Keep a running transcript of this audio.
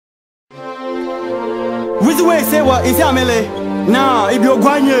Which way say what? Is it melee? Nah, if you're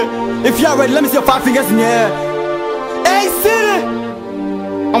Oguaa Nie, if you're ready, let me see your 5 fingers in the air. Hey, city!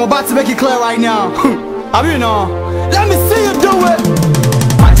 I'm about to make it clear right now. I mean, let me see you do it.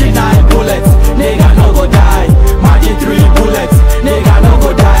 Magic 9 bullets, nigga no go die. Magic 3 bullets, nigga no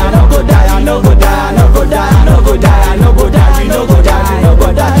go die. I no go die, I no go die, I no go die, I no go die, I no go die, we no go die, we no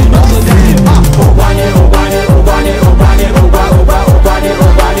go die, we no go die. Oguaa Nie, Oguaa Nie, Oguaa Nie, Oguaa Nie, Oguaa, Oguaa, Oguaa Nie,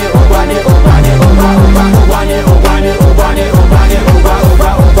 Oguaa Nie, Oguaa Nie, Oguaa Nie, Oguaa, Oguaa, Oguaa Nie, Oguaa Nie, Oguaa Nie, Oguaa Nie, Oguaa,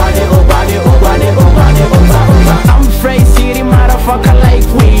 Oguaa, Oguaa Nie, Oguaa Nie, Oguaa Nie, Oguaa Nie, Oguaa, Oguaa. I'm afraid city motherfucker like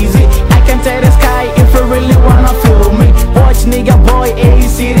Weezy. I can tell the sky if you really wanna feel me. Watch nigga boy, A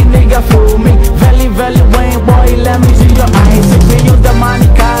city nigga feel me. Valley Wayne boy, let me see your eyes. If we use the money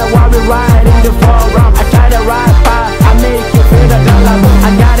car while we ride in the forum, I try to ride by, I make you feel the dollar. I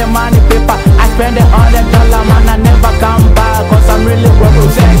got the money paper, I spend it on the dollar, man. I never come back, cause I'm really well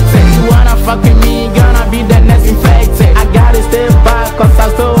protected. You wanna fuck with me, gonna be the next infected. I gotta stay back, cause I'm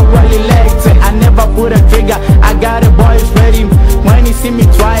so well elected. I never put a trigger, I got the boys ready. When you see me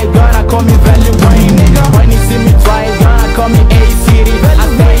try, gonna call me Valley Wayne, nigga. When you see me try, gonna call me A City. I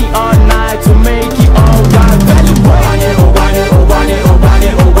stay all night to make it all right. Valley Wayne. Oguaa Nie, Oguaa Nie, Oguaa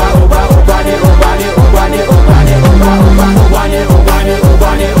Nie, Oguaa, Oguaa, Oguaa Nie, Oguaa Nie, Oguaa Nie, Oguaa Nie, Oguaa, Oguaa, Oguaa Nie, Oguaa Nie,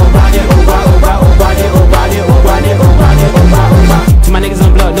 Oguaa Nie, Oguaa Nie, Oguaa, Oguaa, Oguaa Nie, Oguaa Nie, Oguaa Nie, Oguaa Nie, Oguaa, Oguaa. To my niggas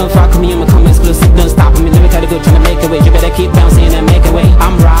on blood, don't fuck with me, I'ma come exclusive, don't stop with me. Lyrical good, tryna make a way. You better keep bouncing and make a way.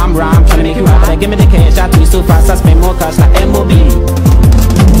 I'm raw, I'm tryna make it right. Better give me the cash, I twist too fast, I spend more cash like MOB.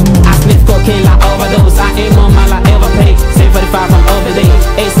 I sniff cocaine like overdose, I aim on my like ever pay. Say 45 from over there,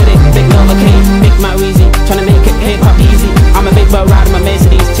 A City, big Nova K, big my Weezy, tryna make it hip hop easy. I'm a big boy riding my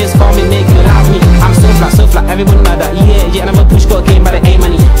Mercedes, just call me, make it love me. I'm so fly, everyone know that, yeah, never push cocaine by the A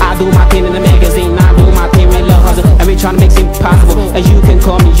money. I do my thing in the magazine, I do my thing with love hustle, and we tryna make it possible. And you can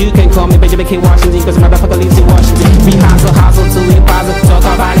call me Benjamin K. Washington, cause my motherfucker lives in Washington. We hustle to the positive, talk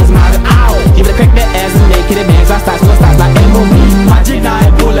about his mother, ow. You better crack that ass and make it a bangs, I start like MOB. Magic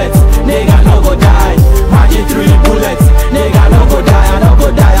 9 bullets, nigga no go die. Magic 3 bullets, nigga no go die. I no go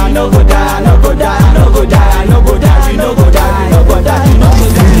die, I no go die, I no go die, I no go die, I no go die, we no go die, we no go die, we no go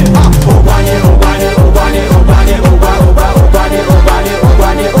die. Oguaa Nie, Oguaa Nie, Oguaa Nie, Oguaa Nie, Oguaa, Oguaa, Oguaa Nie, Oguaa Nie,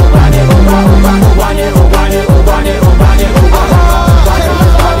 Oguaa Nie, Oguaa Nie, Oguaa, Oguaa, Oguaa Nie, Oguaa Nie, Oguaa Nie, Oguaa Nie, Oguaa,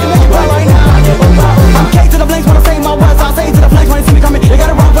 I'm K to the blanks when I say my words, I say it to the flanks when you see me coming. You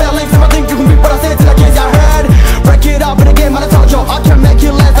gotta run for your legs, if I think you can beat what I say to the kids, y'all heard. Break it up in the game, and I told you, I can make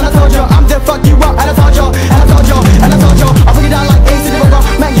you less, and I told you, I'm there, fuck you up, and I told you, and I told you, and I told you, I'll bring it down like A to the river.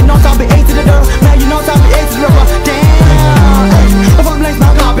 Man, you know time be A to the dirt, man, you know time be A to the river. Damn, hey, the fuck blanks,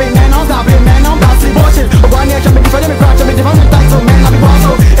 now stop it, man, I'm stopping, man, I'm about to see bullshit. Oguaa Nie, try me different, let me cry, try me different, I'm so man, I'll be wild,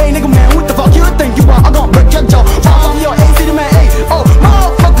 so, hey, nigga, man, what the fuck you think you are? I'm gonna break your jaw, fall on your A to the man, hey, oh,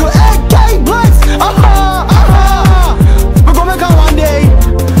 motherfucker, AK blanks, we're gonna come one day.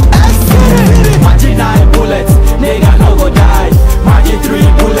 Magic 9 bullets, nigga no go die. Magic 3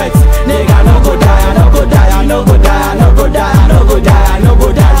 bullets, nigga no go die. I no go die, I no go die, I no go die, I no go die, I no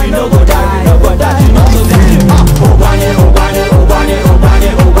go die, we no go die, we no go die, we no go die. Oguaa Nie, Oguaa Nie, Oguaa Nie, Oguaa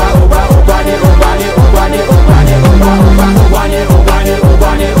Nie, Oguaa, Oguaa, Oguaa Nie, Oguaa Nie, Oguaa Nie, Oguaa Nie, Oguaa, Oguaa, Oguaa Nie, Oguaa Nie,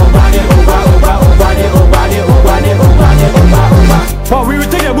 Oguaa Nie, Oguaa Nie, Oguaa, Oguaa, Oguaa Nie, Oguaa Nie, Oguaa Nie, Oguaa Nie, Oguaa, Oguaa. Well, we will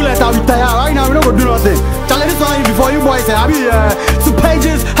take the bullets and retire. Right now, we don't go do nothing. Charlie, this one before you boys say, I be 2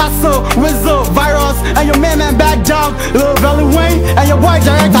 pages, hustle, whistle, virus, and your man back down, little Valley Wayne, and your boy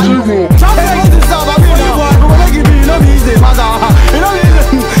director. Charlie, this is all about you, boy. But we're making it be, you know, easy, man. You know,